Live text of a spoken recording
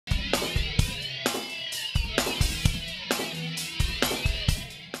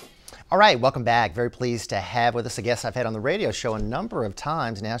All right, welcome back. Very pleased to have with us a guest I've had on the radio show a number of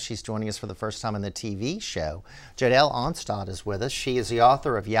times. Now she's joining us for the first time on the TV show. Jodelle Onstad is with us. She is the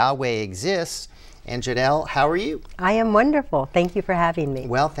author of Yahweh Exists. And Jodelle, how are you? I am wonderful. Thank you for having me.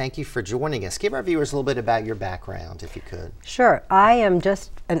 Well, thank you for joining us. Give our viewers a little bit about your background, if you could. Sure. I am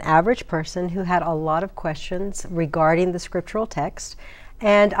just an average person who had a lot of questions regarding the scriptural text.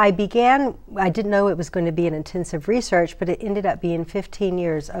 And I didn't know it was going to be an intensive research, but it ended up being 15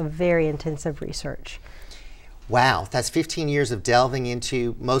 years of very intensive research. Wow, that's 15 years of delving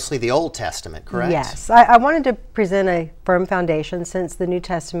into mostly the Old Testament, correct? Yes. I wanted to present a firm foundation since the New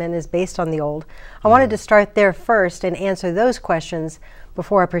Testament is based on the Old. I wanted to start there first and answer those questions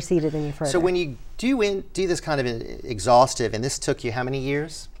before I proceeded any further. So when you do this kind of exhaustive, and this took you how many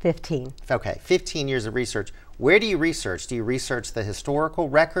years? 15. Okay, 15 years of research. Where do you research? Do you research the historical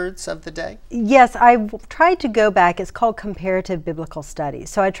records of the day? Yes, I tried to go back. It's called comparative biblical studies.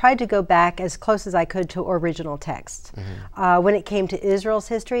 So I tried to go back as close as I could to original texts. When it came to Israel's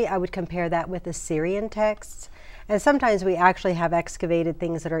history, I would compare that with Assyrian texts. And sometimes we actually have excavated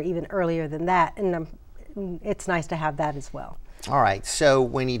things that are even earlier than that. And it's nice to have that as well. All right. So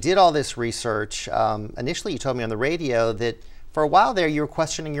when you did all this research, initially you told me on the radio that for a while there, you were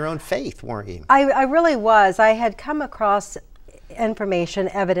questioning your own faith, weren't you? I really was. I had come across information,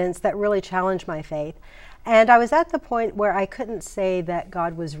 evidence that really challenged my faith. And I was at the point where I couldn't say that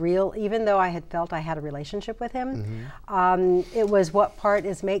God was real, even though I had felt I had a relationship with him. It was what part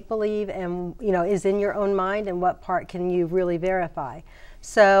is make-believe and is in your own mind, and what part can you really verify.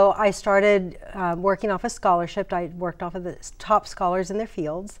 So I started working off a scholarship. I worked off of the top scholars in their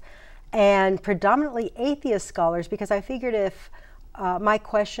fields, and predominantly atheist scholars, because I figured if my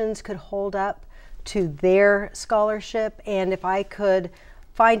questions could hold up to their scholarship, and if I could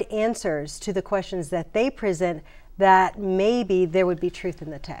find answers to the questions that they present, that maybe there would be truth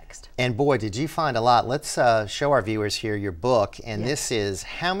in the text. And boy, did you find a lot. Let's show our viewers here your book. And this is,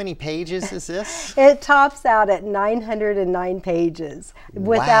 how many pages is this? It tops out at 909 pages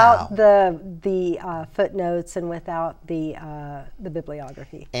without the footnotes and without the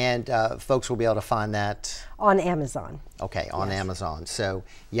bibliography. And folks will be able to find that? On Amazon. Okay, on Amazon. So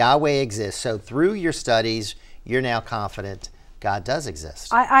Yahweh Exists. So through your studies, you're now confident God does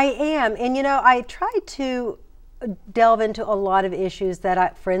exist. I am. And I try to delve into a lot of issues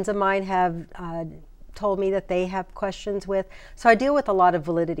that friends of mine have told me that they have questions with. So I deal with a lot of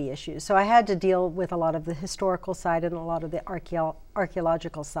validity issues. So I had to deal with a lot of the historical side and a lot of the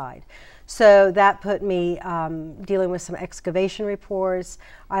archaeological side. So that put me dealing with some excavation reports.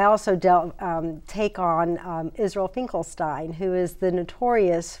 I also take on Israel Finkelstein, who is the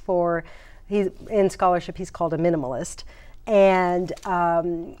notorious for, in scholarship he's called a minimalist. And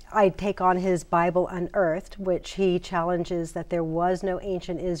I take on his Bible Unearthed, which he challenges that there was no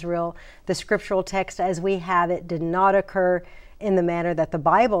ancient Israel. The scriptural text as we have it did not occur in the manner that the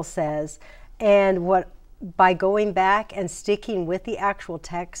Bible says. And by going back and sticking with the actual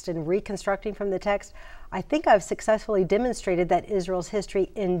text and reconstructing from the text, I think I've successfully demonstrated that Israel's history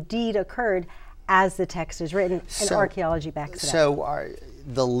indeed occurred as the text is written, and archaeology backs it up. So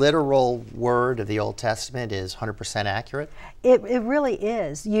the literal word of the Old Testament is 100% accurate? It really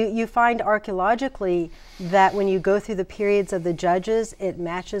is. You find archaeologically that when you go through the periods of the Judges, it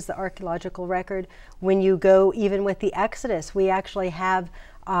matches the archaeological record. When you go even with the Exodus, we actually have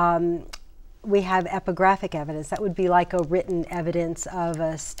epigraphic evidence. That would be like a written evidence of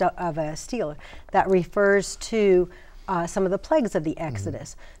a stele that refers to some of the plagues of the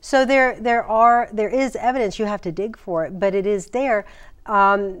Exodus. So there is evidence. You have to dig for it, but it is there.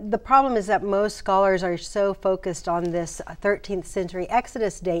 The problem is that most scholars are so focused on this 13th century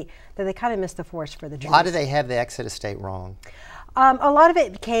Exodus date that they kind of miss the forest for the trees. Why do they have the Exodus date wrong? A lot of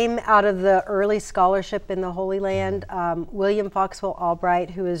it came out of the early scholarship in the Holy Land. William Foxwell Albright,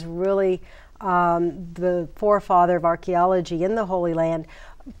 who is really the forefather of archaeology in the Holy Land,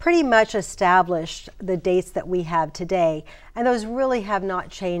 pretty much established the dates that we have today, and those really have not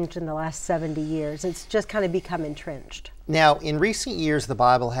changed in the last 70 years. It's just kind of become entrenched. Now, in recent years, the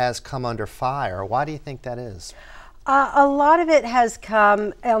Bible has come under fire. Why do you think that is? A lot of it has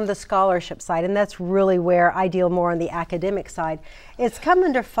come on the scholarship side, and that's really where I deal more on the academic side. It's come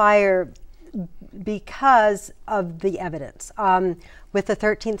under fire because of the evidence. With the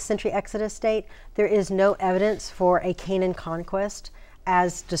 13th century Exodus date, there is no evidence for a Canaan conquest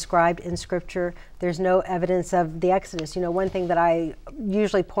as described in Scripture. There's no evidence of the Exodus. One thing that I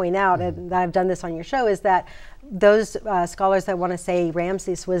usually point out, and that I've done this on your show, is that those scholars that want to say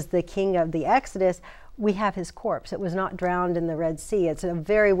Ramses was the king of the Exodus, we have his corpse. It was not drowned in the Red Sea. It's a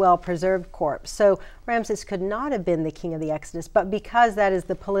very well preserved corpse. So Ramses could not have been the king of the Exodus, but because that is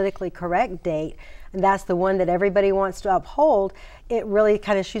the politically correct date, and that's the one that everybody wants to uphold, it really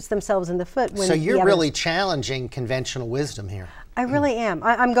kind of shoots themselves in the foot. So you're really challenging conventional wisdom here. I really am.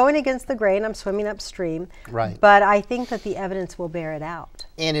 I'm going against the grain. I'm swimming upstream. Right. But I think that the evidence will bear it out.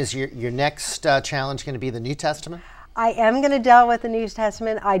 And is your next challenge going to be the New Testament? I am going to delve with the New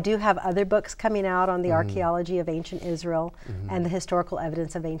Testament. I do have other books coming out on the archaeology of ancient Israel and the historical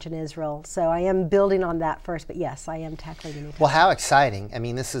evidence of ancient Israel. So I am building on that first, but yes, I am tackling the New Testament. Well, how exciting. I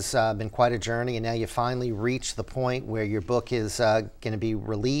mean, this has been quite a journey, and now you finally reached the point where your book is going to be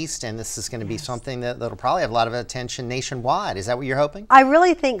released, and this is going to be something that'll probably have a lot of attention nationwide. Is that what you're hoping? I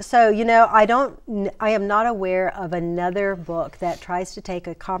really think so. You know, I am not aware of another book that tries to take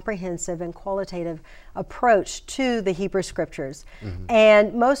a comprehensive and qualitative approach to the Hebrew Scriptures.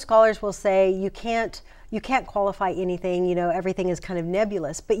 And most scholars will say you can't qualify anything, you know, everything is kind of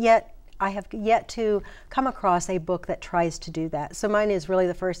nebulous, but yet I have yet to come across a book that tries to do that. So mine is really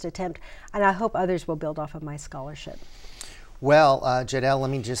the first attempt, and I hope others will build off of my scholarship. Well, Jodelle, let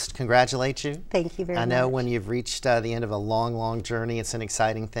me just congratulate you. Thank you very much. I know when you've reached the end of a long, long journey, it's an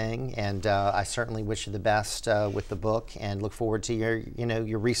exciting thing, and I certainly wish you the best with the book, and look forward to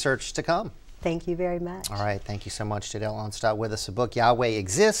your research to come. Thank you very much. All right, thank you so much, Jodelle Onstad, with us. The book Yahweh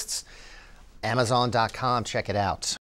Exists, Amazon.com. Check it out.